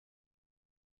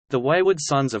The Wayward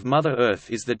Sons of Mother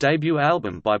Earth is the debut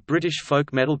album by British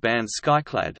folk metal band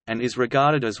Skyclad, and is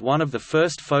regarded as one of the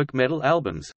first folk metal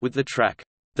albums, with the track,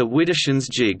 The Widdershins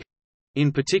Jig,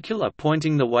 in particular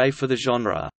pointing the way for the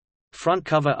genre. Front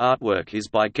cover artwork is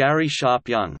by Gary Sharp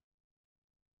Young.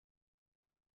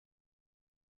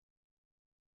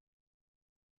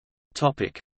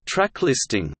 Track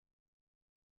listing.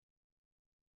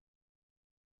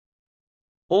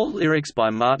 All lyrics by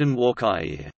Martin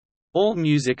Walker. All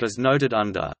music is noted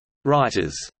under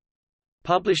Writers.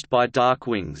 Published by Dark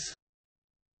Wings.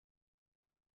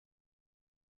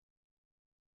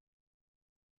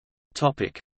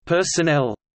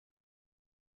 Personnel.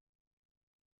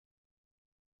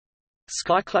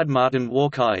 Skyclad Martin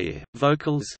Walker,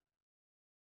 vocals.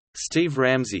 Steve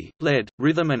Ramsey, lead,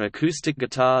 rhythm and acoustic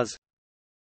guitars.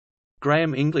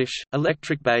 Graham English,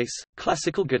 electric bass,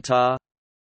 classical guitar.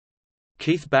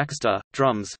 Keith Baxter,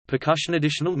 drums, percussion.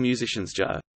 Additional musicians: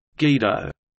 Joe Guido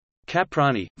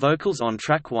Caprani, vocals on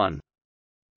track 1.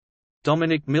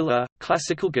 Dominic Miller,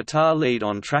 classical guitar lead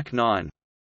on track 9.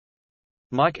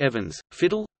 Mike Evans,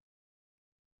 fiddle.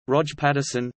 Rog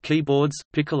Patterson, keyboards,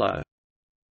 piccolo.